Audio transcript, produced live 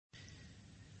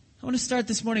I want to start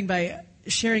this morning by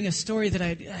sharing a story that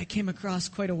I came across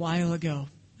quite a while ago.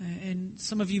 And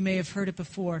some of you may have heard it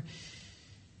before.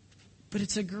 But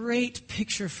it's a great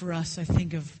picture for us, I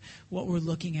think, of what we're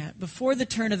looking at. Before the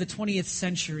turn of the 20th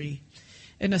century,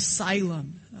 an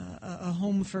asylum, a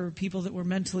home for people that were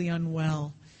mentally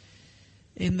unwell,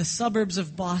 in the suburbs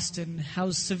of Boston,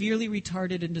 housed severely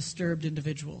retarded and disturbed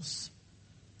individuals.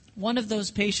 One of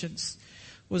those patients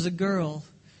was a girl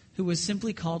who was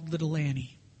simply called Little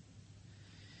Annie.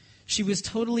 She was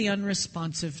totally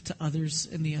unresponsive to others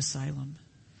in the asylum.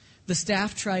 The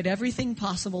staff tried everything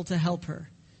possible to help her,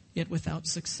 yet without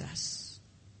success.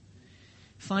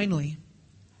 Finally,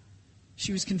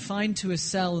 she was confined to a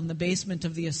cell in the basement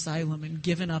of the asylum and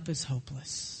given up as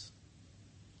hopeless.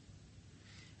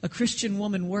 A Christian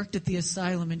woman worked at the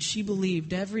asylum, and she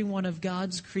believed every one of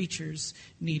God's creatures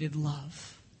needed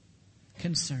love,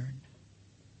 concern,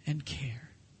 and care.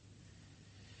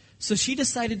 So she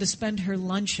decided to spend her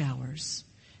lunch hours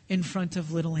in front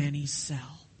of Little Annie's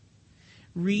cell,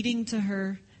 reading to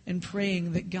her and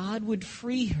praying that God would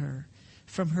free her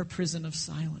from her prison of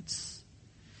silence.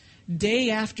 Day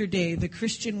after day, the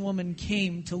Christian woman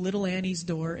came to Little Annie's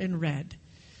door and read,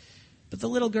 but the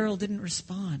little girl didn't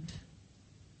respond.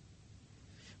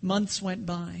 Months went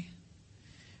by.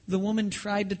 The woman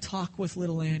tried to talk with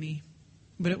Little Annie,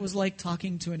 but it was like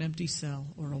talking to an empty cell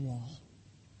or a wall.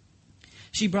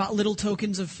 She brought little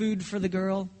tokens of food for the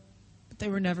girl, but they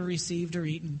were never received or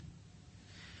eaten.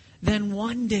 Then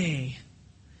one day,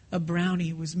 a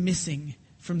brownie was missing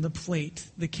from the plate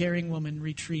the caring woman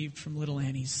retrieved from Little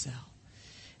Annie's cell.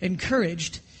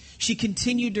 Encouraged, she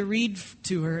continued to read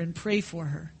to her and pray for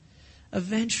her.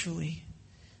 Eventually,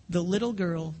 the little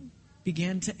girl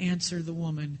began to answer the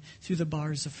woman through the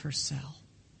bars of her cell.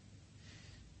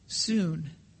 Soon,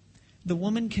 the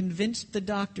woman convinced the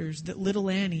doctors that Little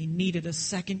Annie needed a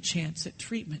second chance at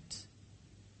treatment.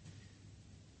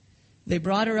 They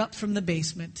brought her up from the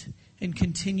basement and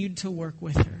continued to work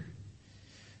with her.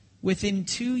 Within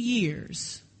 2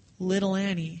 years, Little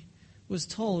Annie was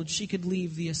told she could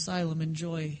leave the asylum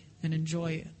and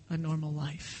enjoy a normal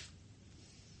life.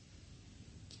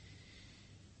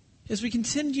 As we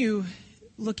continue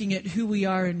looking at who we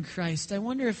are in Christ, I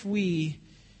wonder if we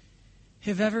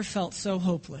have ever felt so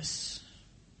hopeless,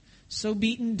 so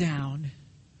beaten down,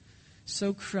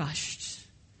 so crushed,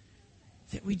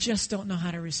 that we just don't know how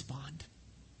to respond.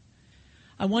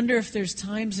 I wonder if there's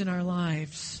times in our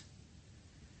lives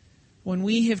when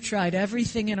we have tried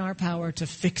everything in our power to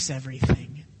fix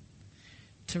everything,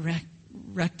 to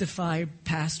rectify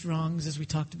past wrongs, as we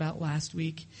talked about last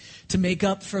week, to make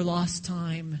up for lost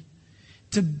time,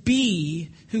 to be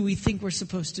who we think we're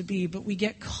supposed to be, but we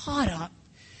get caught up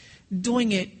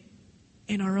doing it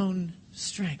in our own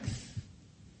strength.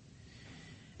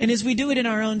 And as we do it in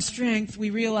our own strength, we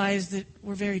realize that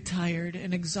we're very tired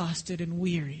and exhausted and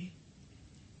weary.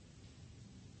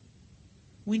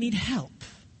 We need help.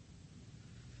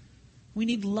 We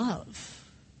need love.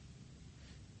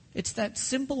 It's that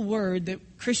simple word that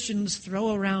Christians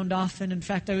throw around often. In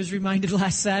fact, I was reminded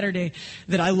last Saturday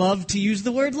that I love to use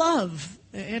the word love.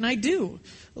 And I do.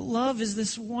 Love is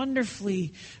this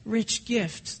wonderfully rich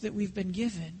gift that we've been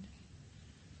given.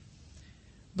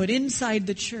 But inside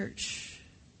the church,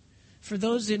 for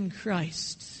those in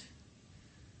Christ,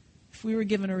 if we were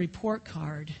given a report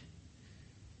card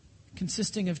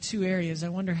consisting of 2 areas, I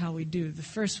wonder how we do. The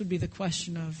first would be the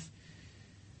question of,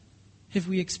 have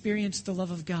we experienced the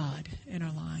love of God in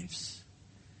our lives?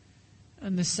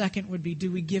 And the second would be,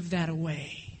 do we give that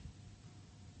away?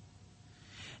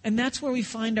 And that's where we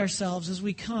find ourselves as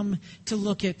we come to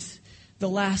look at the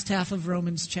last half of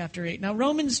Romans chapter 8. Now,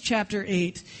 Romans chapter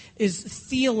 8 is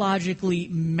theologically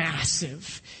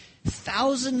massive.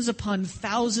 Thousands upon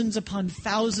thousands upon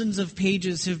thousands of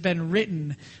pages have been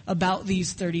written about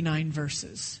these 39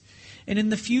 verses. And in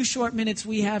the few short minutes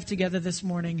we have together this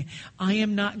morning, I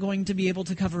am not going to be able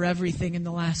to cover everything in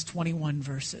the last 21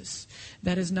 verses.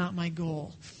 That is not my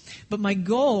goal. But my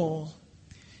goal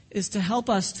is to help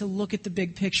us to look at the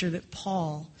big picture that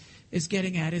Paul is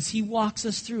getting at as he walks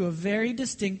us through a very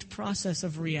distinct process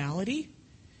of reality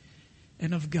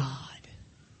and of God.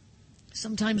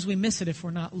 Sometimes we miss it if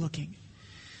we're not looking.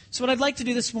 So what I'd like to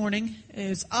do this morning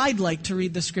is I'd like to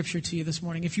read the scripture to you this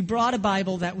morning. If you brought a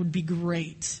Bible, that would be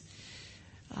great.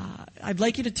 I'd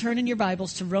like you to turn in your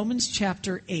Bibles to Romans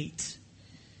chapter 8.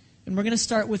 And we're going to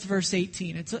start with verse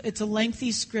 18. It's a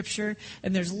lengthy scripture,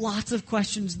 and there's lots of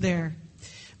questions there.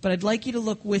 But I'd like you to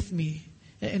look with me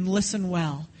and listen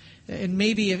well. And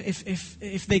maybe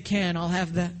if they can, I'll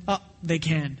have the... Oh, they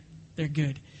can. They're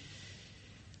good.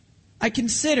 I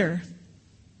consider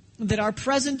that our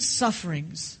present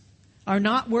sufferings are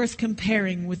not worth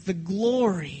comparing with the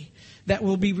glory that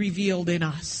will be revealed in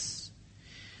us.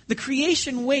 The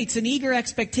creation waits in eager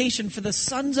expectation for the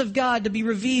sons of God to be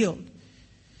revealed.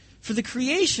 For the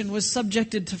creation was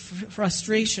subjected to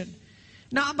frustration,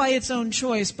 not by its own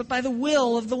choice, but by the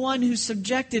will of the one who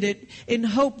subjected it, in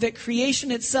hope that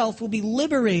creation itself will be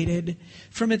liberated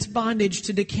from its bondage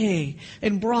to decay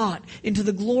and brought into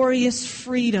the glorious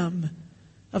freedom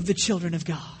of the children of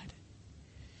God.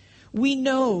 We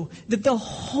know that the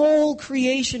whole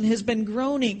creation has been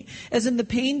groaning as in the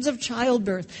pains of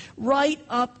childbirth right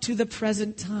up to the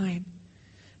present time.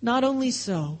 Not only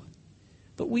so,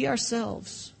 but we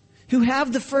ourselves, who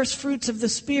have the first fruits of the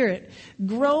Spirit,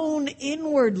 groan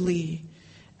inwardly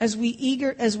as we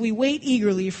wait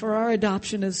eagerly for our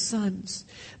adoption as sons,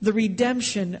 the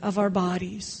redemption of our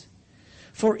bodies.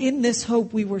 For in this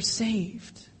hope we were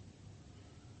saved.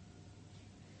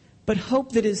 But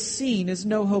hope that is seen is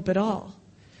no hope at all.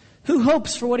 Who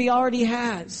hopes for what he already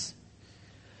has?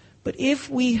 But if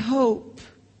we hope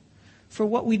for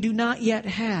what we do not yet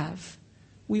have,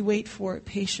 we wait for it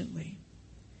patiently.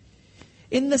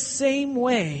 In the same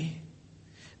way,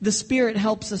 the Spirit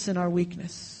helps us in our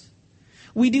weakness.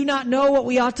 We do not know what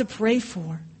we ought to pray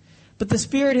for, but the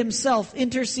Spirit himself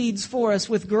intercedes for us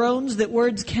with groans that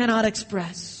words cannot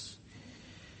express.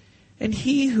 And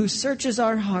he who searches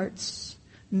our hearts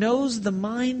knows the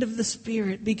mind of the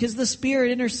Spirit, because the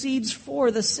Spirit intercedes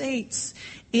for the saints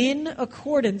in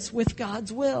accordance with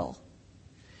God's will.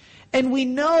 And we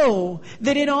know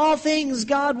that in all things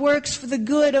God works for the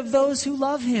good of those who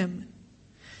love him,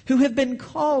 who have been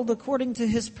called according to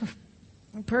his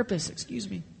purpose.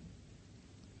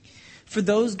 For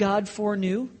those God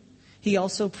foreknew, he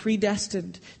also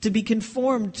predestined to be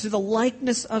conformed to the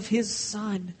likeness of his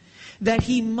Son, that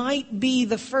he might be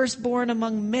the firstborn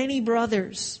among many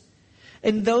brothers.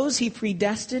 And those he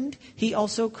predestined, he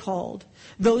also called.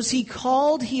 Those he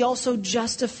called, he also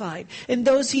justified. And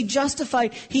those he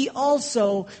justified, he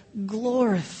also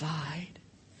glorified.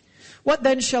 What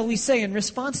then shall we say in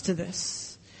response to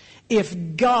this?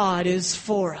 If God is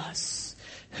for us,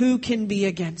 who can be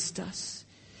against us?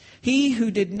 He who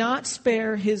did not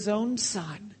spare his own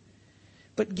Son,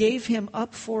 but gave him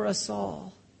up for us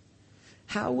all,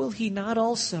 how will he not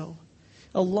also,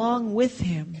 along with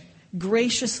him,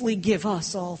 graciously give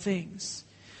us all things?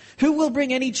 Who will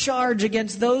bring any charge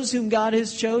against those whom God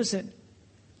has chosen?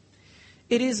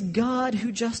 It is God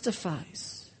who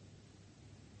justifies.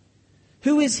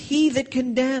 Who is he that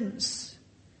condemns?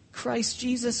 Christ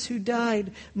Jesus, who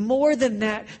died, more than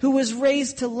that, who was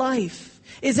raised to life,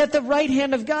 is at the right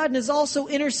hand of God and is also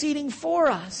interceding for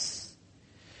us.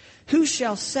 Who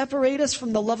shall separate us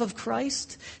from the love of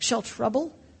Christ? Shall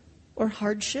trouble, or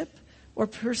hardship, or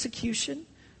persecution,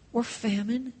 or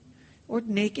famine, or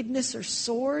nakedness, or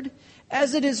sword?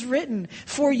 As it is written,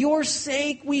 for your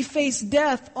sake we face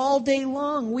death all day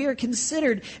long. We are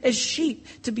considered as sheep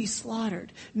to be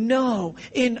slaughtered. No,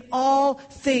 in all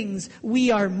things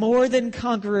we are more than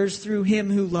conquerors through him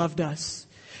who loved us.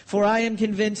 For I am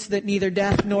convinced that neither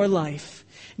death nor life,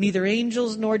 neither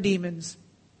angels nor demons,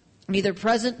 neither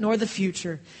present nor the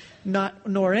future,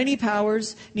 nor any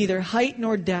powers, neither height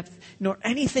nor depth, nor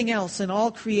anything else in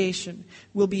all creation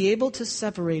will be able to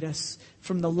separate us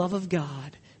from the love of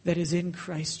God that is in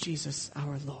Christ Jesus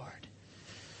our Lord.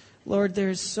 Lord, there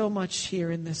is so much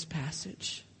here in this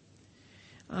passage.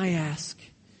 I ask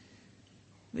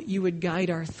that you would guide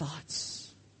our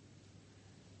thoughts,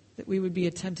 that we would be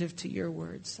attentive to your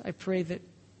words. I pray that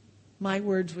my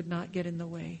words would not get in the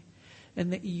way,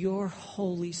 and that your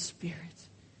Holy Spirit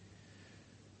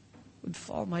would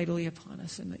fall mightily upon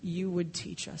us, and that you would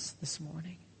teach us this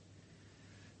morning.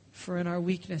 For in our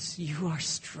weakness, you are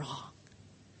strong,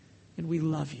 and we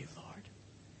love you, Lord.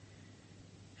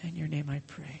 In your name I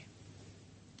pray.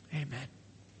 Amen.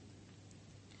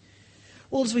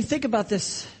 Well, as we think about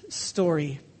this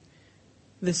story,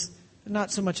 this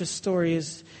not so much a story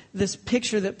as this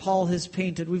picture that Paul has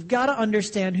painted, we've got to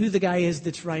understand who the guy is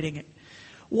that's writing it.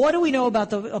 What do we know about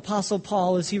the Apostle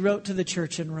Paul as he wrote to the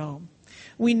church in Rome?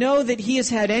 We know that he has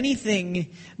had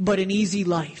anything but an easy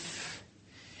life.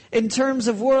 In terms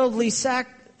of worldly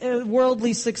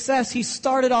success, he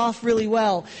started off really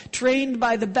well, trained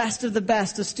by the best of the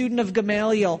best, a student of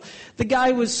Gamaliel. The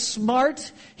guy was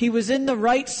smart, he was in the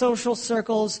right social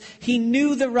circles, he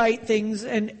knew the right things,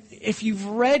 and if you've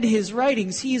read his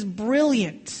writings, he's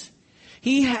brilliant.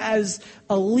 He has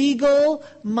a legal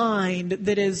mind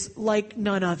that is like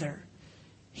none other.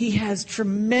 He has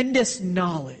tremendous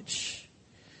knowledge.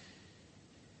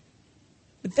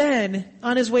 But then,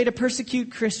 on his way to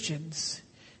persecute Christians,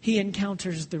 he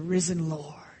encounters the risen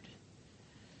Lord.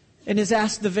 and is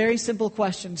asked the very simple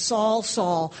question, Saul,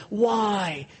 Saul,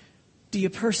 why do you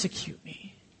persecute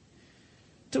me?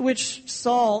 To which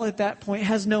Saul at that point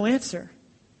has no answer.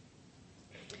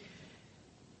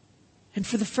 And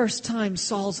for the first time,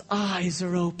 Saul's eyes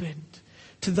are opened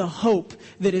to the hope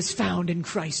that is found in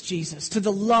Christ Jesus, to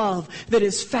the love that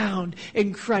is found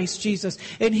in Christ Jesus.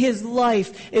 And his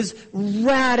life is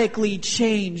radically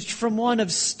changed from one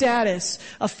of status,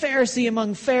 a Pharisee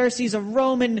among Pharisees, a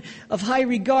Roman of high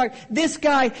regard. This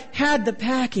guy had the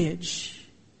package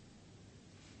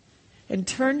and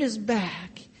turned his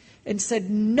back and said,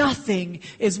 nothing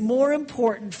is more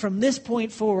important from this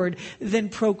point forward than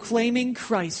proclaiming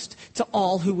Christ to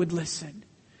all who would listen.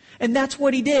 And that's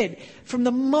what he did. From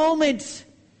the moment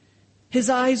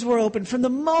his eyes were opened, from the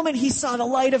moment he saw the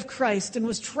light of Christ and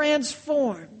was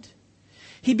transformed,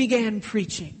 he began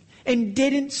preaching and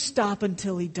didn't stop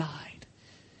until he died.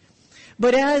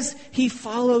 But as he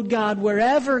followed God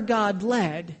wherever God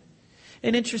led,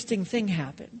 an interesting thing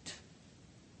happened.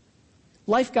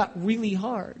 Life got really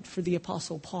hard for the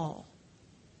Apostle Paul.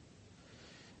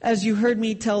 As you heard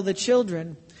me tell the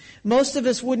children, most of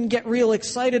us wouldn't get real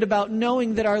excited about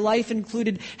knowing that our life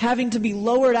included having to be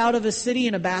lowered out of a city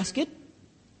in a basket,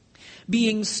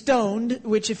 being stoned,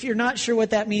 which if you're not sure what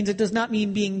that means, it does not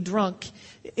mean being drunk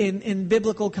in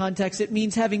biblical context. It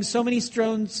means having so many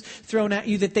stones thrown at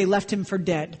you that they left him for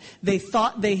dead. They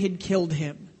thought they had killed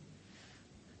him.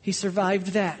 He survived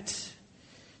that.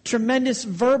 Tremendous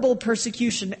verbal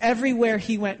persecution everywhere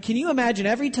he went. Can you imagine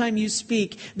every time you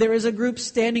speak, there is a group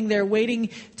standing there waiting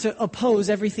to oppose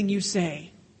everything you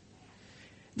say?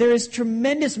 There is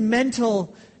tremendous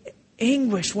mental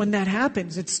anguish when that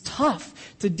happens. It's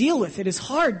tough to deal with. It is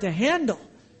hard to handle.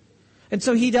 And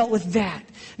so he dealt with that.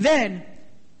 Then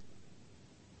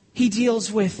he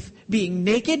deals with being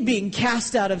naked, being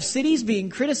cast out of cities, being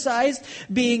criticized,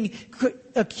 being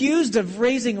accused of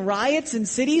raising riots in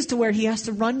cities to where he has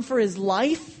to run for his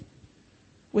life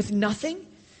with nothing.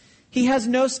 He has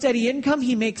no steady income.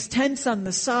 He makes tents on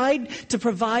the side to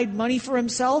provide money for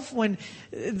himself when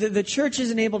the church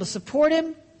isn't able to support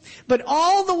him. But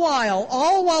all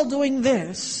while doing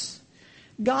this,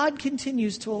 God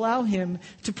continues to allow him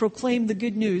to proclaim the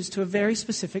good news to a very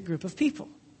specific group of people.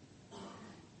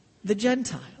 The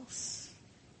Gentiles.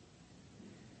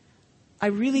 I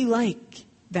really like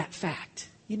that fact.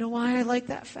 You know why I like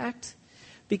that fact?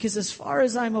 Because as far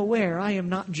as I'm aware, I am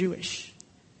not Jewish.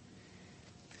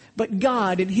 But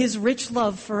God, in His rich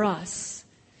love for us,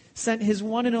 sent His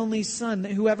one and only Son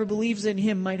that whoever believes in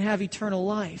Him might have eternal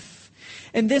life.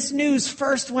 And this news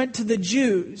first went to the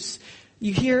Jews.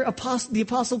 You hear the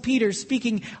Apostle Peter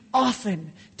speaking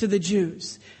often to the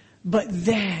Jews. But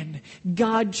then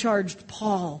God charged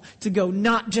Paul to go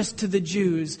not just to the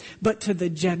Jews, but to the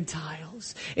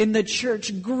Gentiles. And the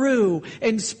church grew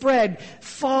and spread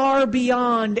far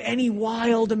beyond any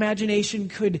wild imagination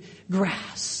could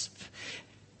grasp.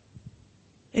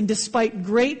 And despite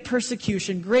great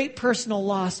persecution, great personal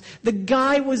loss, the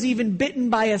guy was even bitten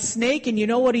by a snake, and you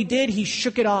know what he did? He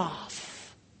shook it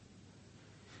off.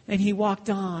 And he walked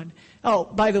on. Oh,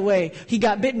 by the way, he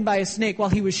got bitten by a snake while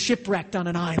he was shipwrecked on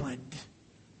an island.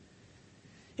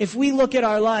 If we look at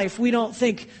our life, we don't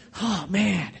think, oh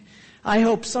man, I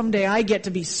hope someday I get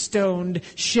to be stoned,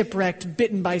 shipwrecked,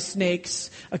 bitten by snakes,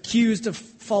 accused of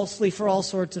falsely for all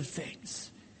sorts of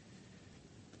things.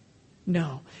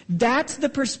 No, that's the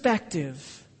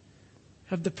perspective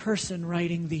of the person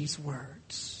writing these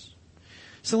words.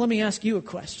 So let me ask you a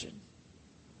question.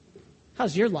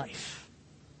 How's your life?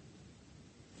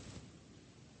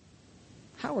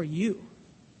 How are you?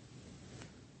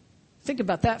 Think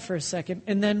about that for a second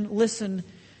and then listen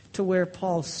to where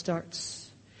Paul starts.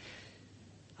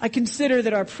 I consider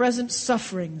that our present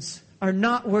sufferings are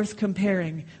not worth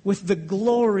comparing with the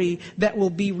glory that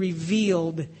will be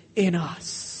revealed in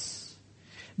us.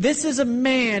 This is a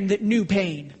man that knew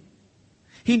pain.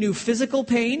 He knew physical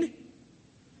pain.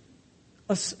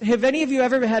 Have any of you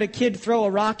ever had a kid throw a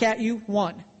rock at you?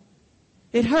 One.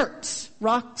 It hurts.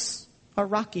 Rocks are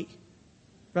rocky.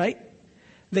 Right?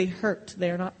 They hurt. They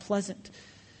are not pleasant.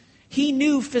 He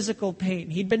knew physical pain.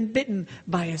 He'd been bitten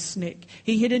by a snake.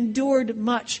 He had endured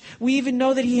much. We even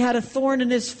know that he had a thorn in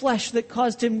his flesh that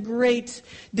caused him great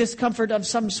discomfort of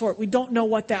some sort. We don't know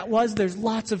what that was. There's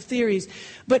lots of theories.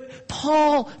 But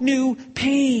Paul knew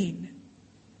pain.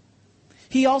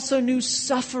 He also knew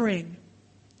suffering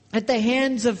at the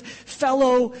hands of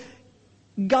fellow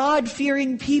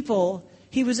God-fearing people.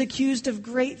 He was accused of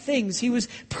great things. He was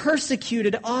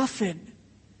persecuted often.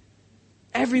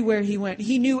 everywhere he went.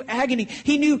 He knew agony.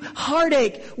 He knew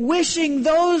heartache, wishing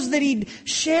those that he'd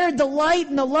shared the light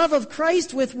and the love of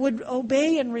Christ with would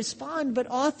obey and respond, but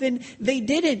often they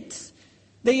didn't.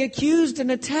 They accused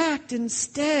and attacked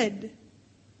instead.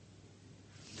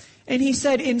 And he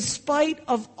said, in spite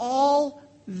of all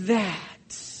that,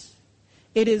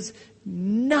 it is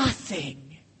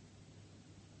nothing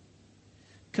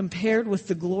compared with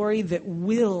the glory that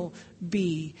will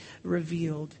be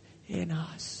revealed in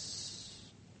us.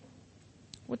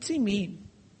 What's he mean?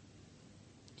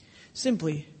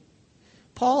 Simply,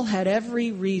 Paul had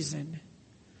every reason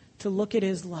to look at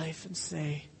his life and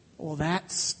say, well,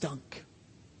 that stunk.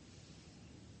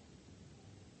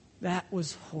 That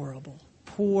was horrible.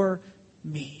 Poor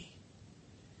me.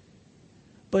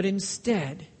 But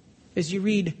instead, as you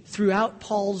read throughout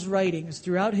Paul's writings,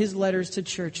 throughout his letters to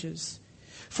churches,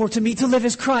 for to me to live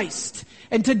is Christ,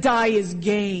 and to die is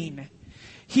gain.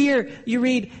 Here you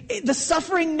read, the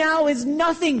suffering now is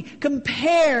nothing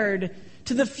compared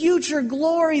to the future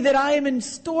glory that I am in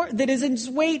store, that is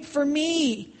in wait for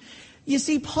me. You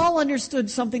see, Paul understood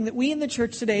something that we in the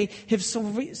church today have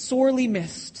sorely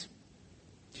missed.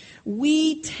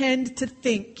 We tend to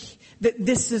think that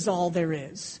this is all there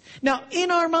is. Now,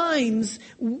 in our minds,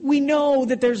 we know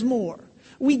that there's more.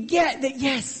 We get that,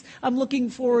 yes, I'm looking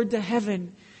forward to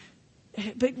heaven.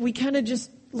 But we kind of just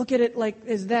look at it like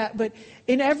as that. But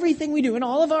in everything we do, in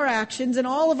all of our actions, in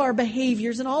all of our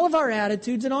behaviors, in all of our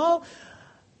attitudes, in all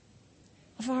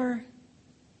of our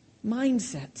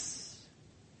mindsets,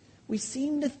 we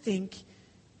seem to think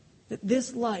that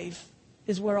this life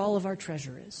is where all of our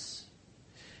treasure is.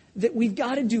 That we've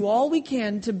got to do all we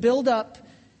can to build up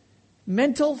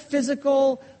mental,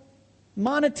 physical,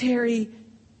 monetary,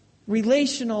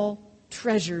 relational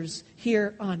treasures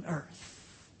here on earth.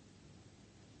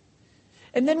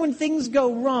 And then when things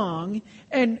go wrong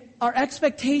and our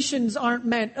expectations aren't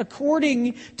met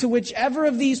according to whichever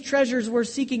of these treasures we're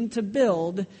seeking to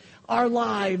build, our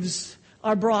lives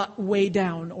are brought way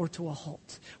down or to a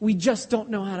halt. We just don't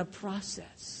know how to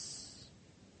process.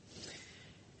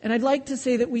 And I'd like to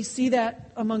say that we see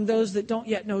that among those that don't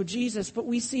yet know Jesus, but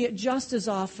we see it just as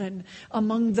often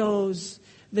among those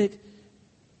that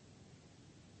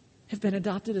have been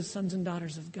adopted as sons and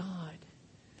daughters of God,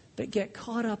 that get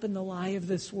caught up in the lie of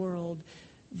this world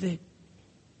that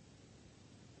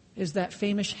is that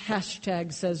famous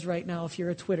hashtag says right now, if you're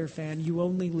a Twitter fan, you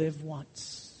only live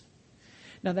once.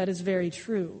 Now that is very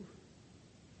true.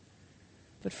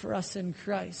 But for us in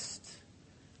Christ,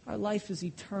 our life is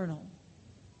eternal.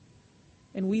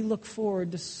 And we look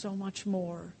forward to so much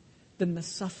more than the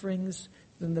sufferings,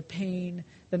 than the pain,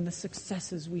 than the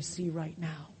successes we see right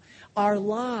now. Our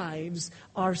lives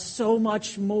are so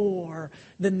much more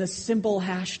than the simple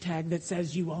hashtag that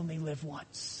says you only live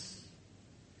once.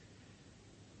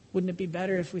 Wouldn't it be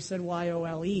better if we said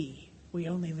YOLE, we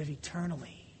only live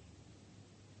eternally?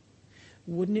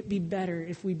 Wouldn't it be better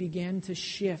if we began to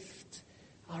shift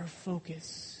our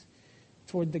focus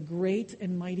toward the great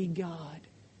and mighty God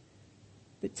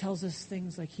that tells us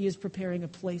things like He is preparing a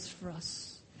place for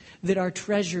us, that our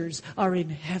treasures are in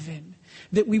heaven,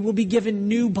 that we will be given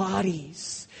new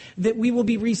bodies, that we will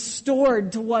be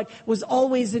restored to what was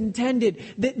always intended,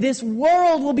 that this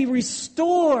world will be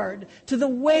restored to the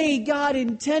way God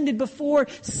intended before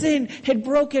sin had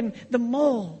broken the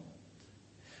mold.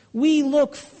 We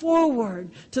look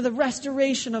forward to the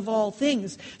restoration of all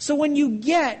things. So when you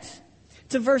get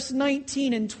to verse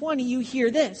 19 and 20, you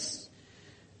hear this.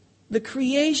 The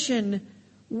creation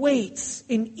waits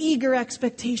in eager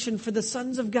expectation for the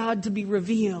sons of God to be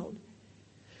revealed.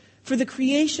 For the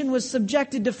creation was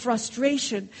subjected to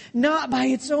frustration, not by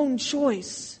its own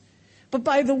choice, but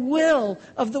by the will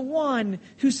of the one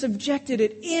who subjected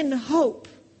it, in hope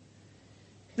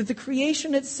that the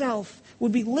creation itself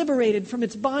would be liberated from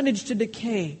its bondage to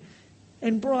decay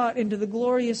and brought into the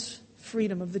glorious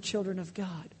freedom of the children of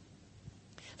God.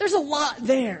 There's a lot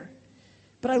there.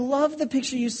 But I love the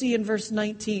picture you see in verse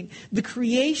 19. The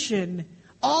creation,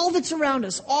 all that's around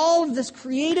us, all of this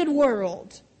created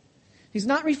world. He's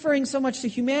not referring so much to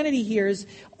humanity here as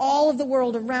all of the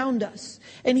world around us.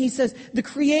 And he says, the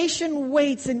creation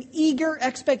waits in eager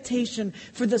expectation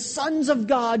for the sons of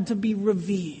God to be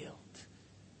revealed.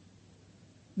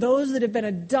 Those that have been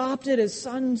adopted as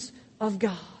sons of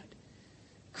God.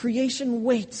 Creation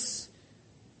waits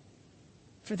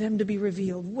for them to be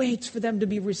revealed, waits for them to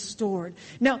be restored.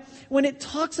 Now, when it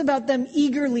talks about them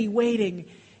eagerly waiting,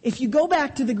 if you go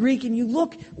back to the Greek and you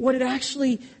look what it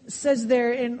actually says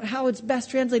there and how it's best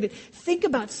translated, think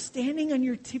about standing on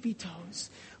your tippy toes,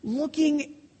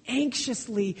 looking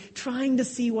anxiously, trying to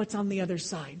see what's on the other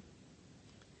side.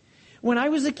 When I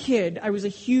was a kid, I was a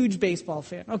huge baseball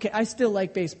fan. Okay, I still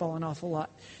like baseball an awful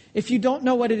lot. If you don't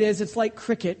know what it is, it's like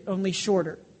cricket, only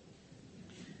shorter.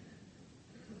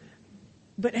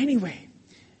 But anyway,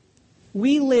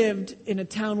 we lived in a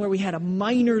town where we had a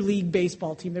minor league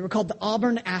baseball team. They were called the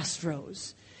Auburn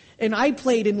Astros. And I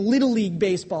played in Little League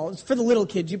baseball. It's for the little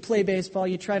kids. You play baseball,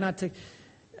 you try not to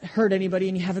hurt anybody,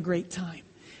 and you have a great time.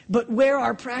 But where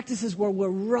our practices were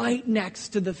right next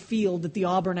to the field that the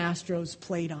Auburn Astros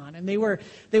played on. And they weren't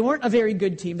a very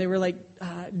good team. They were like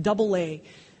AA,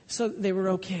 so they were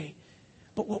okay.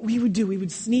 But what we would do, we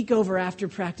would sneak over after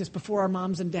practice before our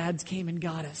moms and dads came and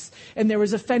got us. And there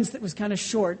was a fence that was kind of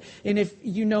short. And if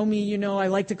you know me, you know I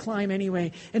like to climb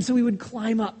anyway. And so we would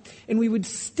climb up and we would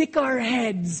stick our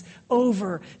heads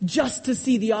over just to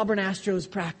see the Auburn Astros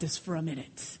practice for a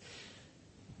minute.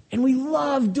 And we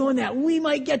loved doing that. We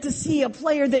might get to see a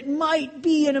player that might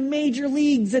be in a major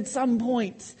leagues at some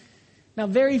point. Now,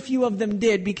 very few of them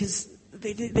did because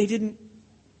they didn't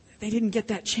get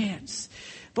that chance.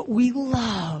 But we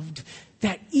loved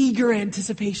that eager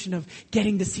anticipation of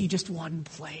getting to see just one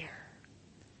player.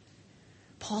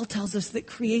 Paul tells us that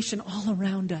creation all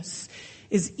around us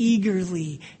is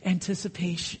eagerly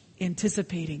anticipating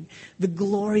the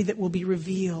glory that will be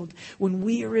revealed when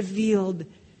we are revealed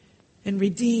and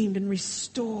redeemed and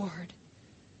restored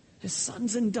as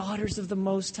sons and daughters of the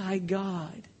Most High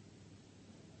God.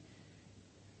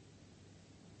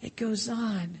 It goes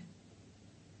on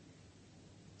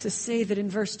to say that in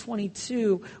verse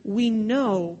 22, we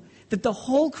know that the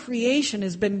whole creation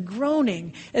has been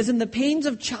groaning as in the pains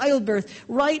of childbirth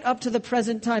right up to the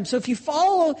present time. So if you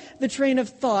follow the train of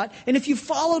thought, and if you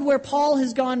followed where Paul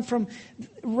has gone from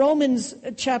Romans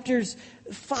chapters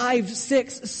 5,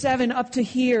 6, 7 up to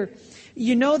here,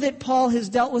 you know that Paul has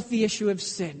dealt with the issue of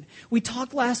sin. We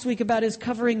talked last week about his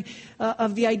covering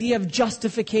of the idea of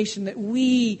justification, that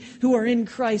we who are in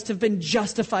Christ have been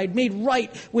justified, made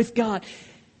right with God.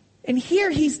 And here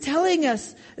he's telling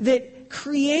us that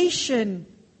creation,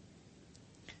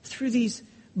 through these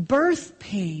birth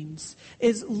pains,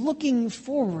 is looking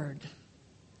forward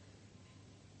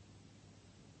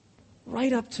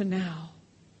right up to now.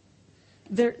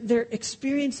 They're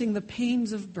experiencing the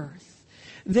pains of birth.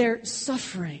 They're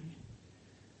suffering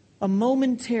a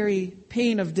momentary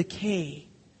pain of decay,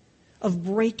 of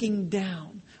breaking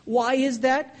down. Why is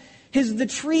that? Is the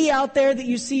tree out there that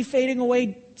you see fading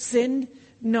away sinned?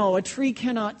 No, a tree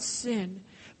cannot sin.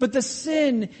 But the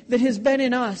sin that has been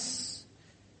in us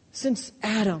since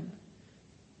Adam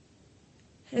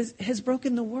has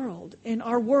broken the world. And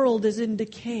our world is in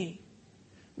decay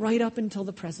right up until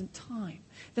the present time.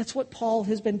 That's what Paul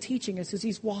has been teaching us as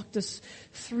he's walked us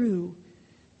through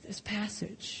this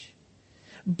passage.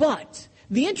 But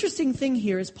the interesting thing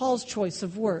here is Paul's choice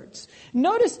of words.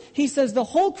 Notice he says the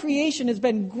whole creation has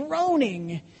been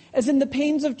groaning as in the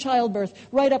pains of childbirth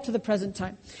right up to the present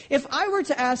time. If I were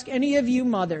to ask any of you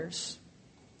mothers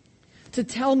to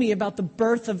tell me about the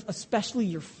birth of especially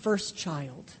your first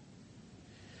child,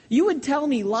 you would tell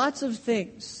me lots of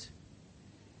things.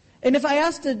 And if I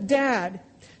asked a dad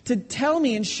to tell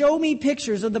me and show me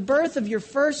pictures of the birth of your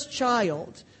first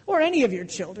child, or any of your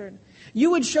children,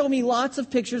 you would show me lots of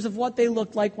pictures of what they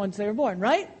looked like once they were born,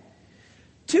 right?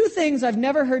 Two things I've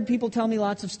never heard people tell me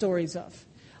lots of stories of.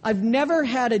 I've never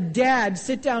had a dad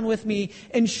sit down with me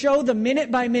and show the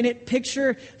minute-by-minute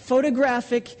picture,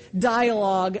 photographic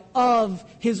dialogue of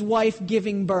his wife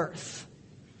giving birth.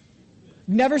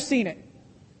 Never seen it.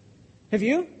 Have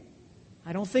you?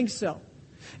 I don't think so.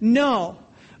 No.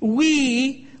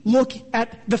 We look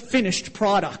at the finished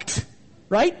product,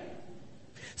 right?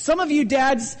 Some of you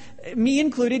dads, me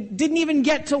included, didn't even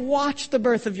get to watch the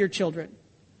birth of your children,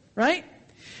 right?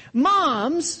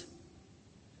 Moms,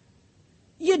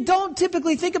 you don't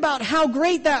typically think about how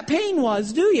great that pain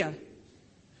was, do you?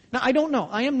 Now, I don't know.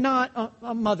 I am not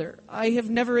a mother. I have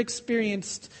never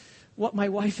experienced what my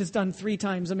wife has done 3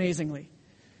 times amazingly.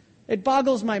 It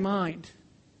boggles my mind.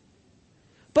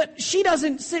 But she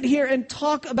doesn't sit here and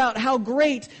talk about how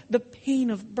great the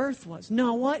pain of birth was.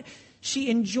 No, what? She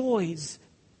enjoys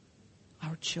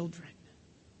our children.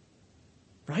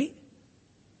 Right?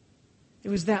 It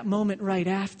was that moment right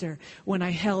after when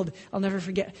I I'll never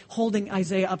forget, holding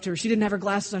Isaiah up to her. She didn't have her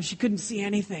glasses on. She couldn't see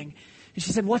anything. And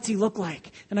she said, "What's he look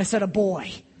like?" And I said, "A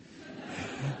boy."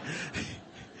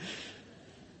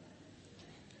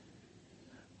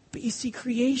 But you see,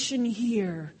 creation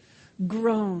here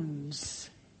groans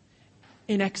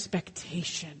in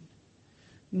expectation,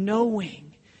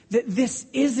 knowing that this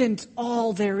isn't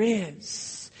all there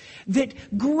is.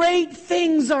 that great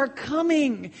things are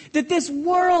coming, that this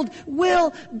world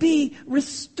will be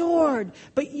restored.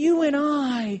 But you and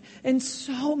I and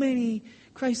so many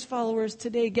Christ followers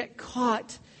today get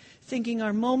caught thinking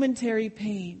our momentary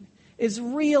pain, as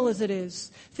real as it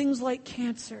is, things like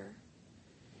cancer,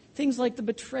 things like the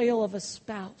betrayal of a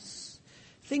spouse,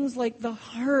 things like the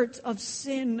hurt of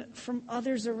sin from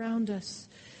others around us,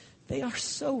 they are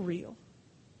so real.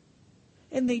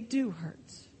 And they do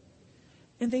hurt.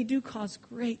 And they do cause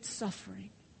great suffering.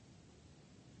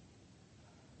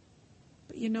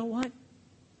 But you know what?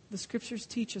 The Scriptures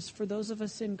teach us, for those of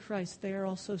us in Christ, they are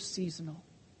also seasonal.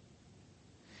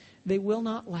 They will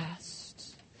not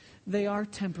last. They are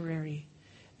temporary.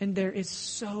 And there is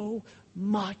so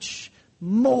much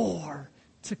more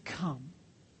to come.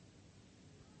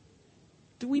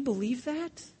 Do we believe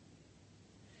that?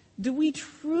 Do we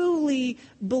truly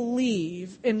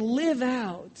believe and live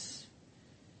out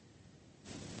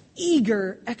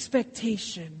eager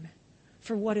expectation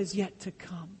for what is yet to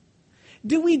come?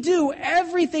 Do we do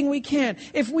everything we can?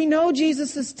 If we know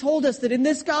Jesus has told us that in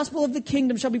this gospel of the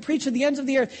kingdom shall be preached to the ends of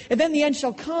the earth, and then the end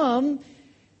shall come,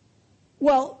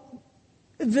 well,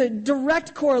 the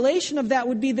direct correlation of that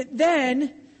would be that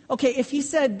then, okay, if he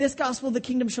said this gospel of the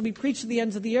kingdom shall be preached to the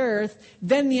ends of the earth,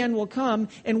 then the end will come,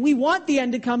 and we want the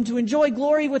end to come to enjoy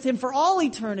glory with him for all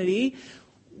eternity,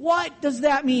 what does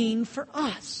that mean for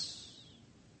us?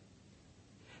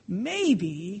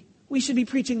 Maybe we should be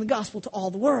preaching the gospel to all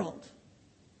the world,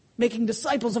 making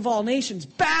disciples of all nations,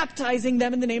 baptizing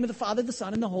them in the name of the Father, the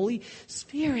Son, and the Holy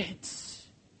Spirit.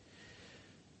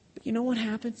 But you know what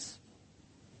happens?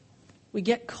 We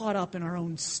get caught up in our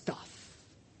own stuff,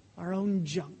 our own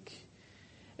junk.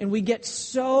 And we get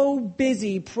so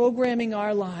busy programming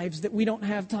our lives that we don't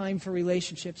have time for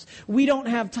relationships. We don't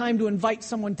have time to invite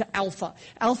someone to Alpha.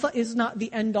 Alpha is not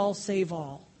the end-all,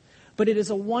 save-all. But it is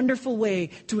a wonderful way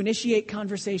to initiate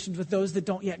conversations with those that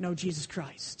don't yet know Jesus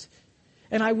Christ.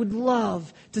 And I would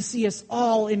love to see us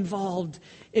all involved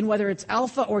in whether it's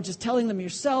Alpha or just telling them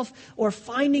yourself or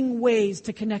finding ways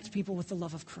to connect people with the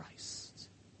love of Christ.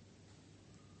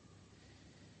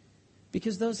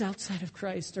 Because those outside of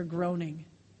Christ are groaning.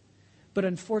 But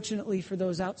unfortunately for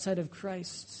those outside of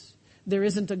Christ, there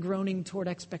isn't a groaning toward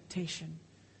expectation.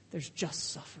 There's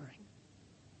just suffering.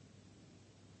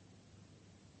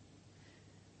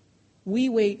 We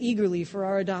wait eagerly for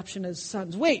our adoption as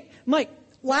sons. Wait, Mike,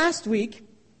 last week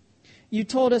you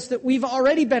told us that we've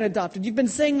already been adopted. You've been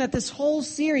saying that this whole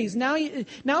series.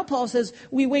 Now Paul says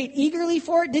we wait eagerly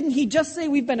for it. Didn't he just say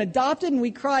we've been adopted and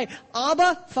we cry,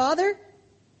 Abba, Father?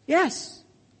 Yes,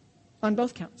 on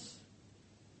both counts.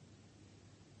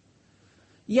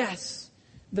 Yes,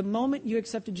 the moment you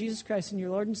accepted Jesus Christ and your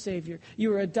Lord and Savior,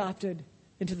 you were adopted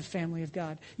into the family of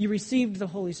God. You received the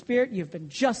Holy Spirit, you have been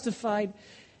justified,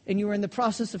 and you are in the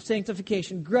process of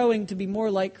sanctification, growing to be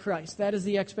more like Christ. That is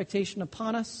the expectation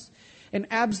upon us, and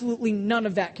absolutely none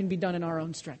of that can be done in our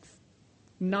own strength.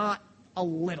 Not a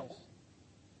little.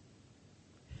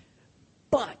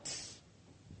 But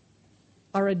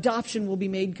our adoption will be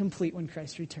made complete when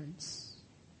Christ returns.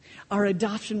 Our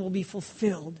adoption will be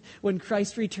fulfilled when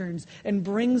Christ returns and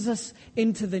brings us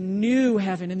into the new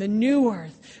heaven and the new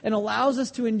earth and allows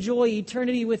us to enjoy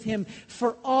eternity with him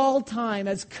for all time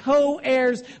as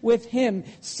co-heirs with him,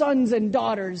 sons and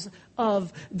daughters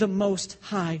of the Most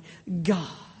High God.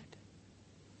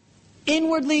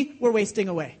 Inwardly, we're wasting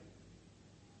away.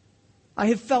 I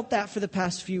have felt that for the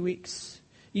past few weeks.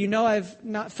 You know I've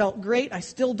not felt great. I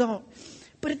still don't.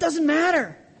 But it doesn't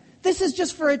matter. This is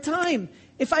just for a time.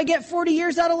 If I get 40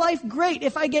 years out of life, great.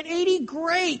 If I get 80,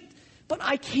 great. But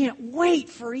I can't wait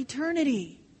for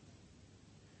eternity.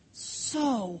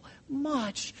 So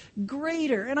much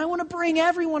greater. And I want to bring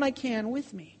everyone I can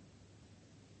with me.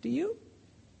 Do you?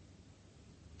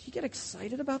 Do you get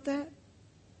excited about that?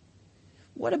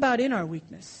 What about in our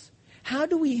weakness? How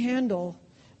do we handle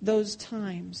those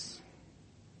times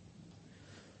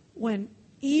when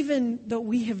even though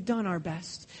we have done our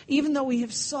best, even though we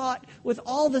have sought with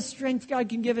all the strength God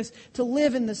can give us to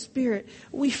live in the Spirit,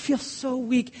 we feel so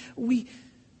weak. We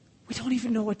don't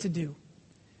even know what to do.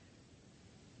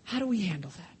 How do we handle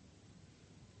that?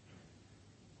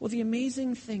 Well, the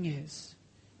amazing thing is,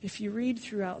 if you read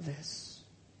throughout this,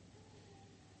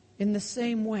 in the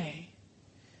same way,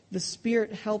 the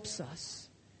Spirit helps us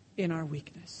in our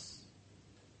weakness.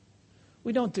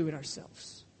 We don't do it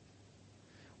ourselves.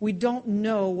 We don't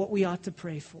know what we ought to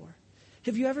pray for.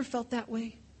 Have you ever felt that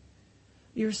way?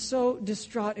 You're so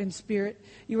distraught in spirit.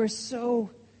 You are so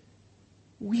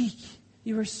weak.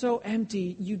 You are so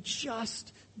empty. You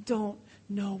just don't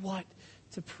know what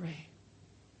to pray.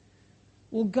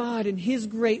 Well, God, in His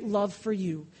great love for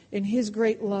you, in His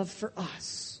great love for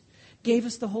us, gave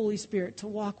us the Holy Spirit to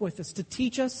walk with us, to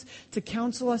teach us, to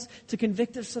counsel us, to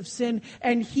convict us of sin.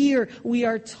 And here we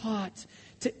are taught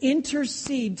to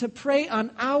intercede, to pray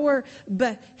on our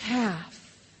behalf.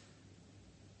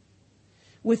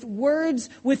 With words,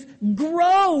 with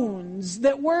groans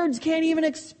that words can't even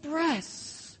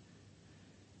express.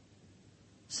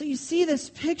 So you see this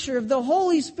picture of the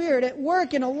Holy Spirit at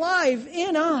work and alive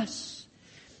in us,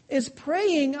 is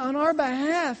praying on our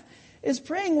behalf, is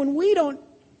praying when we don't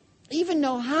even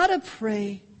know how to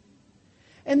pray.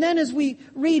 And then as we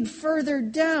read further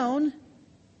down,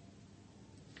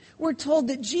 we're told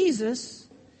that Jesus,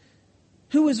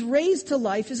 who was raised to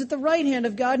life, is at the right hand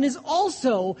of God and is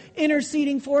also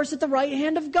interceding for us at the right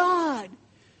hand of God.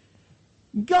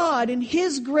 God, in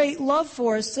His great love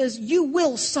for us, says, you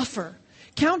will suffer.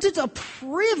 Count it a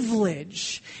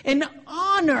privilege, an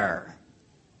honor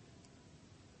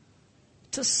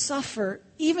to suffer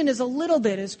even as a little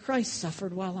bit as Christ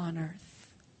suffered while on earth.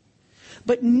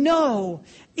 But know,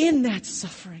 in that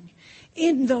suffering,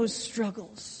 in those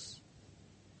struggles,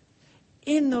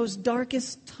 in those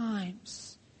darkest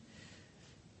times,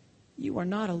 you are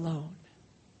not alone.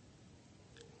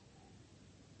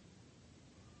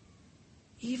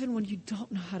 Even when you don't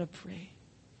know how to pray,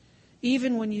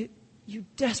 even when you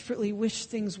desperately wish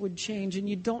things would change and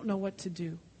you don't know what to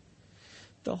do,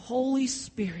 the Holy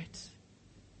Spirit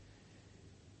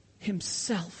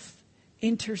Himself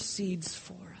intercedes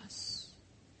for us.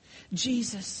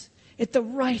 Jesus, at the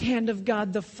right hand of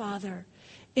God the Father,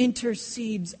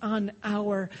 intercedes on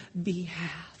our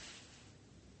behalf.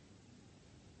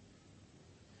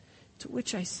 To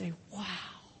which I say, wow,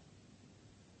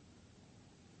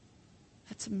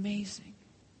 that's amazing.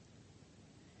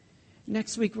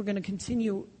 Next week we're going to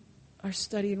continue our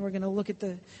study and we're going to look at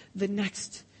the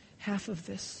next half of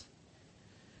this.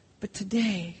 But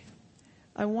today,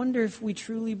 I wonder if we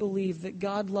truly believe that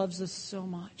God loves us so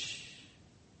much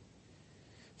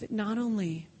that not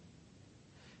only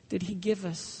did He give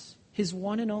us His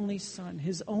one and only Son,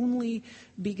 His only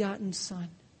begotten Son,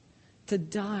 to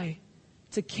die,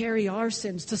 to carry our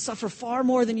sins, to suffer far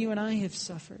more than you and I have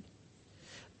suffered.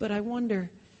 But I wonder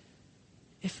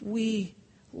if we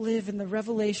live in the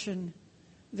revelation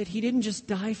that He didn't just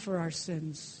die for our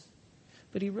sins,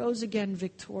 but He rose again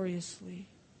victoriously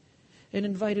and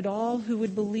invited all who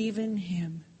would believe in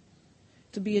Him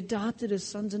to be adopted as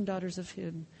sons and daughters of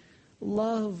Him,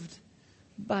 loved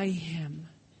by Him,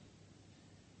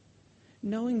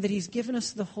 knowing that He's given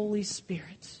us the Holy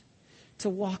Spirit to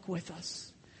walk with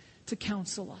us, to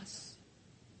counsel us.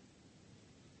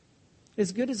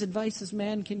 As good as advice as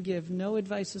man can give, no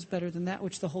advice is better than that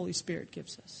which the Holy Spirit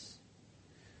gives us.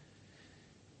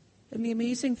 And the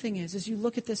amazing thing is, as you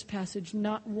look at this passage,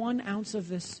 not 1 ounce of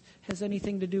this has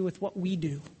anything to do with what we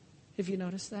do. Have you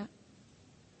noticed that?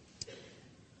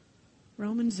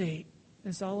 Romans 8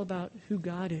 is all about who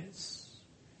God is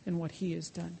and what He has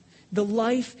done. The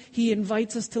life He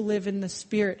invites us to live in the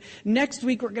Spirit. Next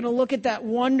week, we're going to look at that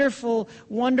wonderful,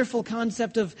 wonderful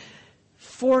concept of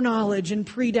foreknowledge and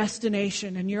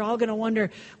predestination. And you're all going to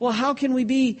wonder, well, how can we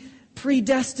be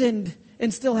predestined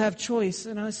and still have choice?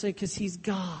 And I say, because He's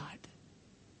God.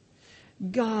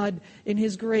 God, in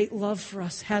His great love for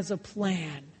us, has a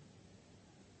plan.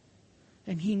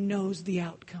 And He knows the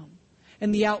outcome.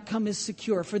 And the outcome is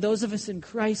secure. For those of us in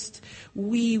Christ,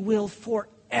 we will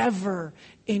forever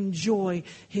enjoy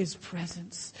His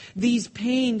presence. These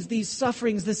pains, these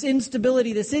sufferings, this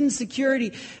instability, this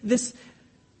insecurity, this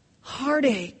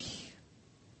heartache,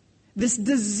 this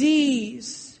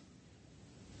disease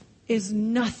is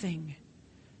nothing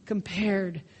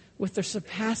compared with the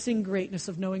surpassing greatness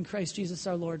of knowing Christ Jesus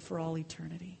our Lord for all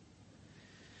eternity.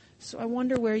 So I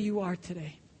wonder where you are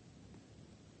today.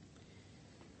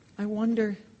 I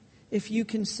wonder if you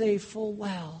can say full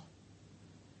well,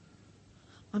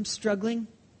 I'm struggling,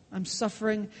 I'm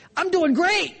suffering, I'm doing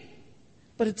great,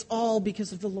 but it's all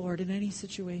because of the Lord in any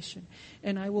situation.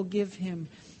 And I will give Him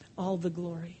all the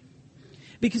glory.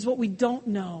 Because what we don't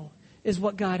know is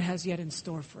what God has yet in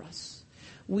store for us.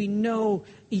 We know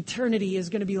eternity is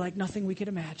going to be like nothing we could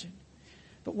imagine.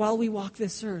 But while we walk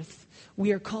this earth,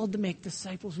 we are called to make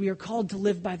disciples. We are called to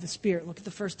live by the Spirit. Look at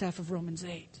the first half of Romans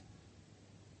 8.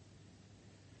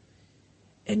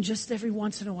 And just every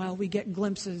once in a while, we get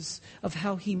glimpses of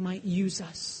how He might use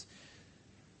us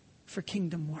for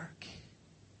kingdom work.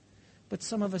 But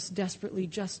some of us desperately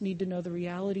just need to know the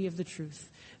reality of the truth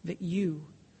that you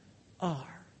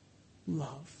are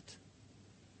loved.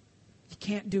 You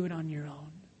can't do it on your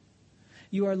own.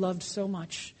 You are loved so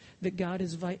much that God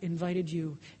has invited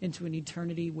you into an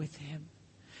eternity with Him.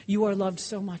 You are loved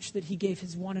so much that he gave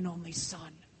his one and only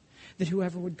Son, that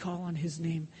whoever would call on his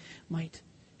name might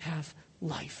have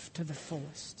life to the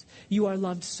fullest. You are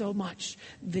loved so much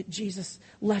that Jesus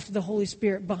left the Holy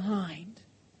Spirit behind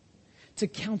to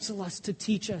counsel us, to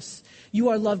teach us. You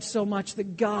are loved so much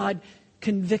that God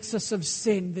convicts us of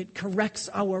sin, that corrects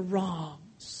our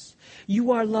wrongs.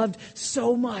 You are loved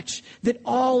so much that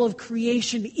all of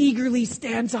creation eagerly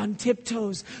stands on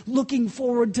tiptoes, looking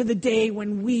forward to the day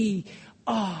when we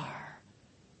are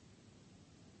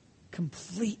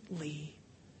completely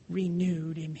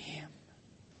renewed in him.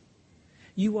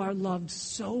 You are loved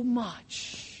so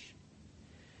much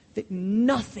that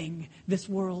nothing this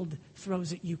world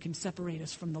throws at you can separate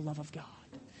us from the love of God.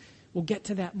 We'll get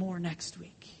to that more next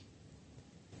week.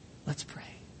 Let's pray.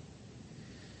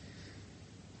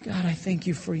 God, I thank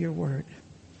you for your word.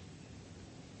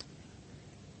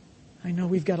 I know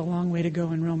we've got a long way to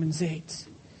go in Romans 8.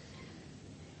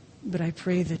 But I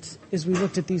pray that as we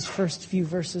looked at these first few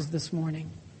verses this morning,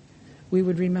 we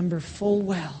would remember full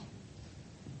well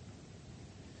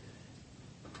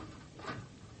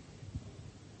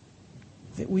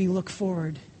that we look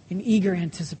forward in eager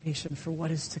anticipation for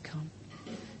what is to come.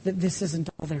 That this isn't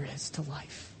all there is to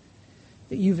life.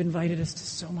 That you've invited us to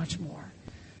so much more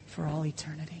for all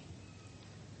eternity.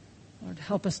 Lord,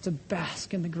 help us to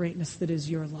bask in the greatness that is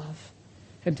your love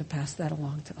and to pass that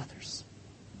along to others.